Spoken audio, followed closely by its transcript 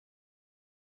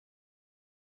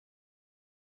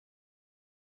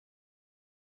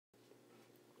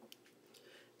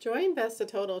Joy invests a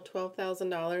total of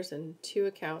 $12,000 in two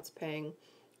accounts paying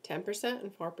 10%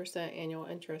 and 4% annual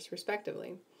interest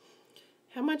respectively.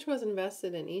 How much was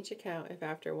invested in each account if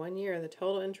after 1 year the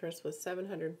total interest was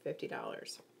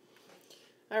 $750?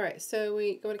 All right, so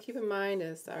what to keep in mind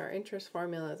is our interest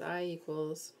formula is I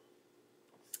equals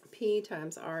P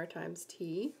times R times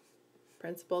T,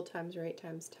 principal times rate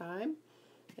times time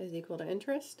is equal to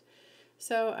interest.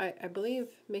 So I believe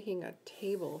making a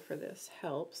table for this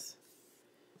helps.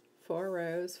 4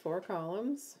 rows, 4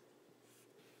 columns.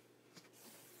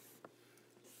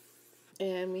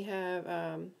 And we have,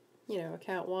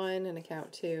 account 1 and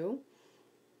account 2.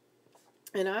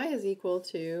 And I is equal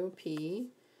to P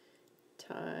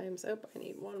times, I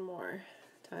need one more,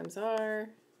 times R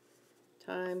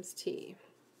times T.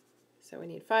 So we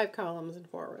need 5 columns and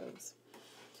 4 rows.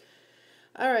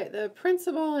 All right, the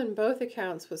principal in both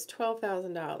accounts was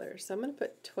 $12,000. So I'm going to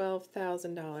put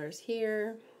 $12,000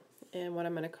 here and what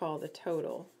I'm going to call the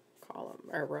total column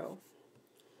or row.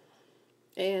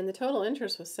 And the total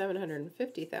interest was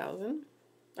 $750.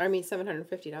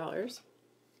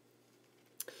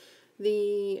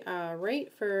 The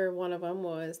rate for one of them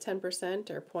was 10%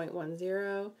 or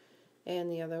 0.10,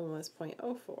 and the other one was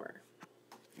 0.04 or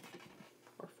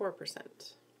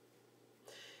 4%.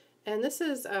 And this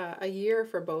is a year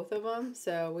for both of them,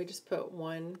 so we just put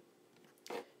 1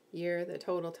 year. The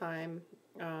total time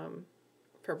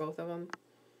for both of them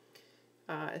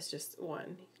is just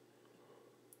 1,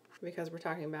 because we're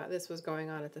talking about this was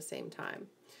going on at the same time.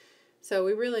 So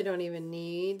we really don't even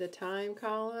need the time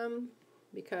column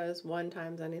because 1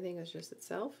 times anything is just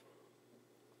itself.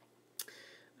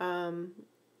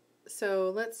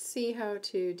 So let's see how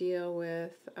to deal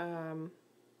with the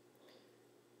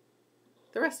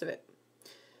rest of it.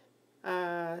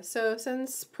 So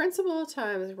since principal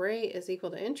times rate is equal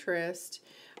to interest,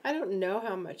 I don't know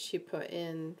how much she put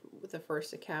in with the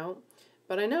first account,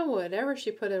 but I know whatever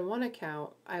she put in one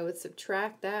account, I would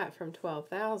subtract that from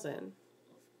 12,000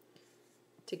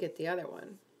 to get the other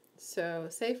one. So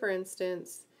say for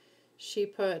instance, she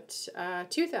put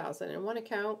 2,000 in one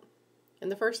account, in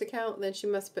the first account, then she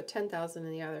must put 10,000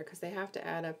 in the other because they have to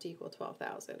add up to equal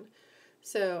 12,000.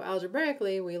 So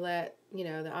algebraically, we let,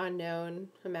 the unknown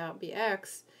amount be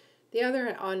x. The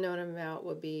other unknown amount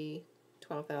would be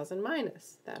 12,000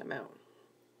 minus that amount.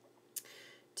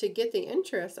 To get the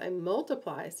interest, I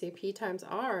multiply. See, P times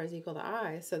R is equal to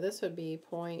I. So this would be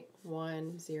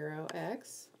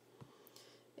 0.10x.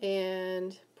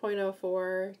 And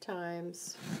 0.04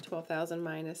 times 12,000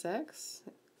 minus x.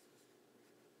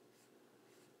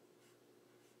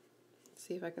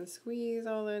 See if I can squeeze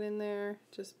all that in there,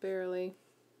 just barely.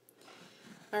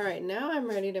 All right, now I'm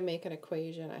ready to make an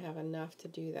equation. I have enough to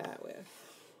do that with.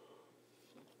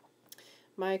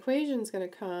 My equation is going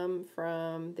to come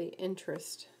from the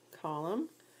interest column.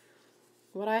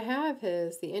 What I have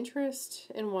is the interest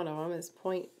in one of them is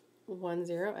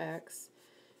 0.10x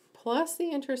plus the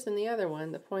interest in the other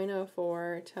one, the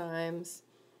 0.04 times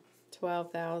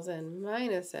 12,000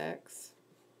 minus x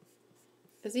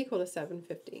is equal to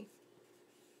 750.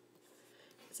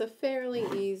 It's a fairly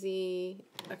easy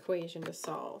equation to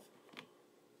solve,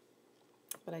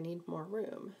 but I need more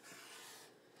room.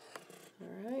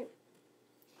 All right.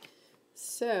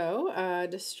 So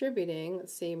distributing,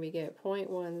 let's see, we get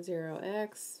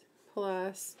 0.10x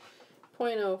plus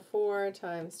 0.04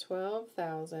 times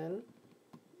 12,000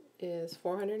 is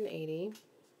 480.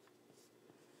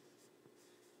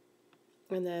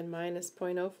 And then minus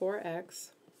 0.04x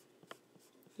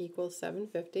equals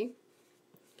 750.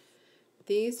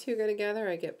 These two go together,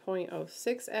 I get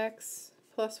 0.06x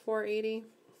plus 480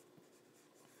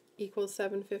 equals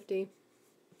 750.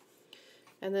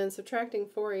 And then subtracting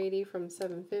 480 from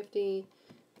 750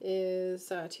 is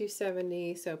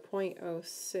 270, so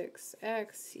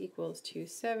 0.06x equals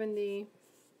 270.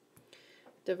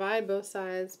 Divide both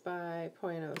sides by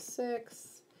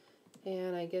 0.06,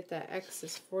 and I get that x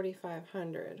is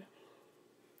 4,500.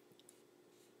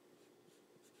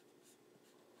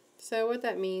 So what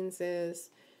that means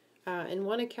is, in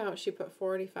one account she put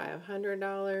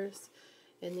 $4,500.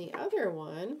 In the other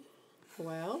one,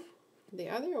 well, the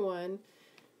other one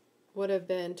would have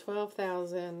been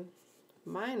 12,000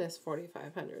 minus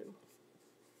 4,500.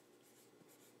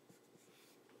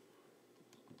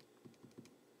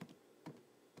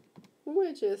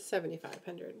 Which is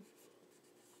 7,500.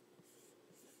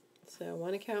 So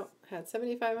one account had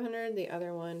 7,500, the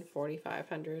other one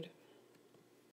 4,500.